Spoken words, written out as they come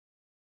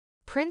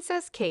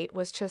Princess Kate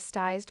was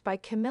chastised by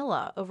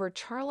Camilla over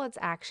Charlotte's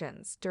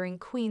actions during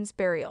Queen's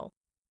burial.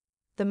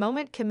 The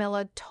moment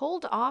Camilla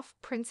told off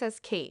Princess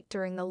Kate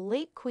during the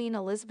late Queen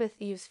Elizabeth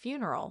II's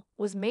funeral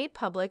was made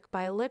public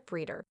by a lip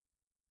reader.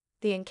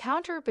 The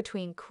encounter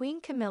between Queen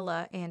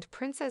Camilla and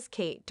Princess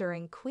Kate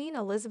during Queen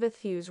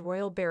Elizabeth II's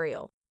royal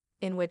burial,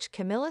 in which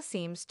Camilla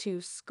seems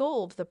to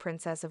scold the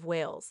Princess of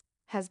Wales,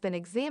 has been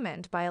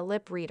examined by a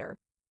lip reader.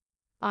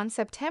 On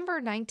September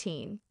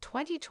 19,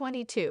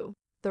 2022,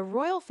 the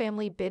royal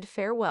family bid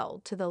farewell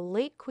to the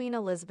late Queen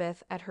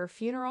Elizabeth at her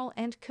funeral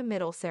and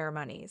committal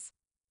ceremonies.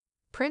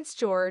 Prince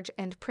George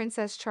and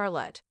Princess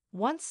Charlotte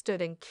once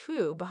stood in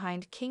queue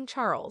behind King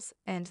Charles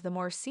and the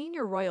more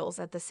senior royals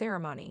at the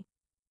ceremony.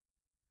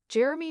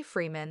 Jeremy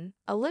Freeman,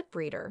 a lip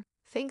reader,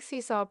 thinks he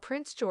saw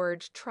Prince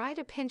George try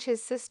to pinch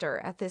his sister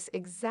at this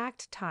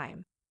exact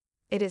time.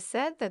 It is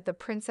said that the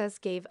princess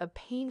gave a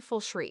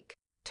painful shriek,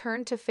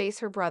 turned to face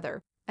her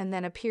brother, and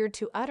then appeared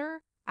to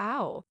utter,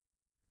 "Ow!"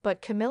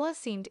 But Camilla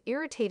seemed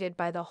irritated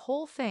by the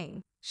whole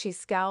thing. She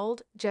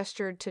scowled,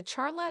 gestured to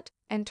Charlotte,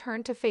 and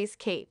turned to face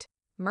Kate,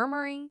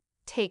 murmuring,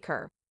 "Take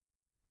her."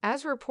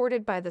 As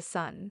reported by The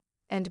Sun,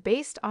 and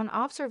based on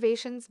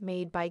observations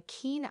made by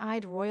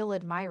keen-eyed royal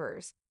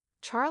admirers,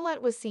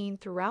 Charlotte was seen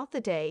throughout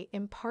the day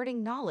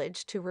imparting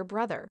knowledge to her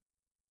brother.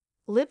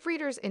 Lip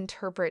readers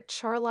interpret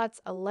Charlotte's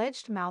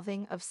alleged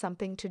mouthing of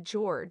something to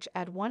George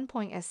at one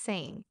point as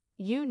saying,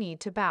 "You need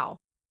to bow."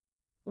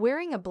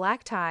 Wearing a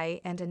black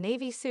tie and a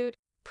navy suit,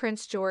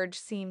 Prince George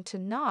seemed to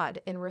nod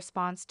in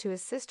response to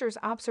his sister's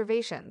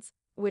observations,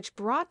 which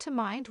brought to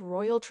mind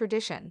royal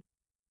tradition.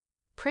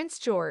 Prince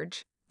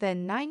George,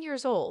 then 9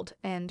 years old,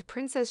 and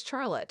Princess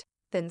Charlotte,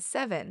 then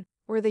 7,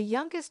 were the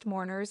youngest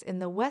mourners in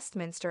the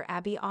Westminster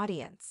Abbey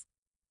audience.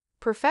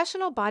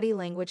 Professional body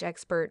language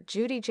expert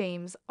Judy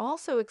James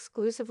also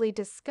exclusively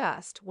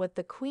discussed what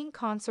the Queen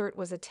consort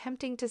was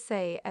attempting to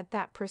say at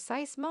that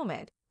precise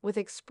moment with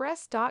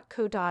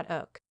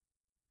Express.co.uk.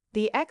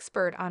 The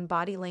expert on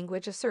body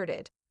language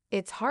asserted,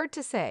 "It's hard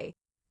to say.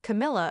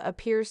 Camilla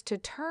appears to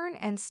turn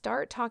and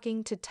start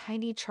talking to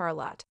tiny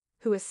Charlotte,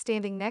 who is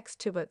standing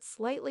next to but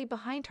slightly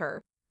behind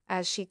her,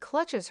 as she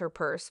clutches her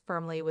purse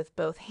firmly with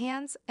both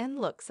hands and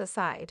looks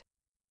aside."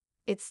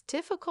 It's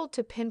difficult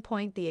to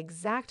pinpoint the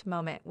exact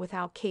moment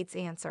without Kate's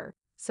answer,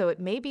 so it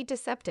may be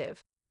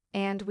deceptive,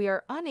 and we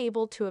are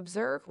unable to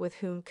observe with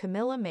whom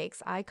Camilla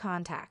makes eye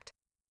contact.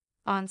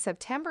 On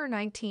September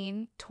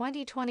 19,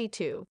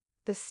 2022,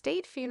 the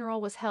state funeral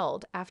was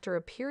held after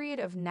a period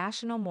of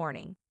national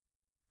mourning.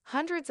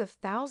 Hundreds of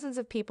thousands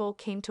of people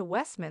came to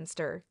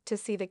Westminster to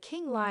see the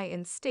king lie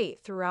in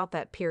state throughout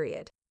that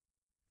period.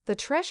 The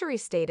Treasury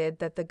stated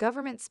that the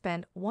government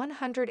spent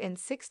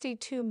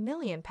 £162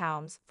 million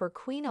for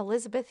Queen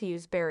Elizabeth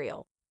II's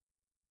burial.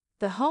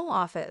 The Home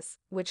Office,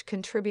 which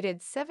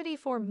contributed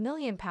 £74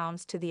 million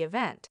to the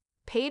event,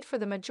 paid for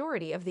the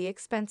majority of the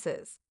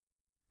expenses.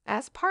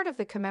 As part of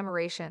the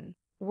commemoration,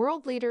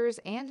 world leaders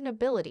and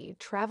nobility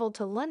traveled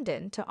to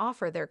London to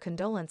offer their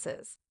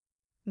condolences.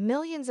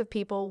 Millions of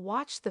people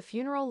watched the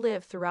funeral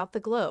live throughout the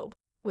globe,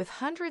 with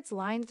hundreds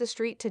lined the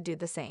street to do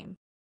the same.